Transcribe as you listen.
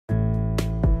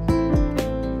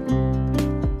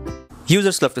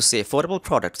Users love to see affordable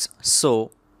products,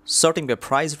 so sorting by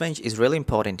price range is really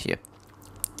important here.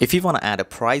 If you want to add a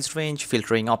price range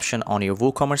filtering option on your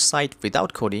WooCommerce site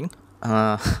without coding,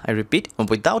 I repeat,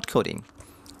 without coding,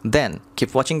 then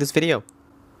keep watching this video.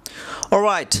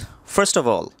 Alright, first of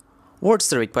all, what's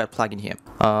the required plugin here?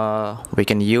 We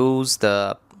can use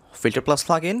the Filter Plus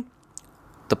plugin.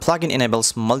 The plugin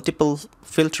enables multiple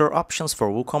filter options for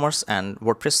WooCommerce and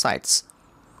WordPress sites.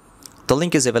 The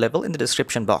link is available in the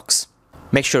description box.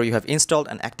 Make sure you have installed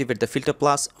and activate the Filter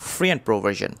Plus free and pro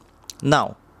version.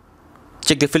 Now,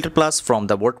 check the Filter Plus from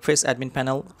the WordPress admin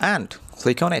panel and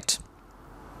click on it.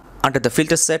 Under the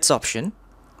Filter Sets option,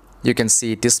 you can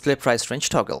see Display Price Range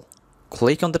toggle.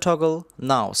 Click on the toggle.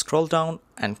 Now scroll down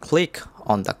and click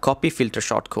on the Copy Filter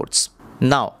Shortcodes.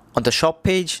 Now, on the shop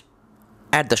page,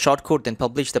 add the shortcode, then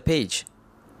publish the page.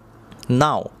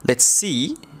 Now, let's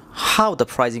see how the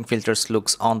pricing filters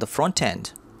looks on the front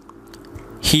end.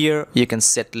 Here, you can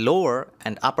set lower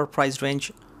and upper price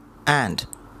range, and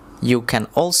you can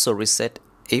also reset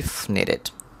if needed.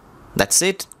 That's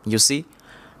it. You see,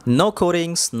 no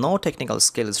codings, no technical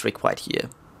skills required here.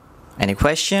 Any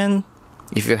question?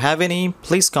 If you have any,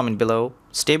 please comment below.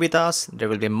 Stay with us. There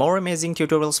will be more amazing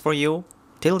tutorials for you.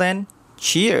 Till then,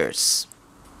 cheers!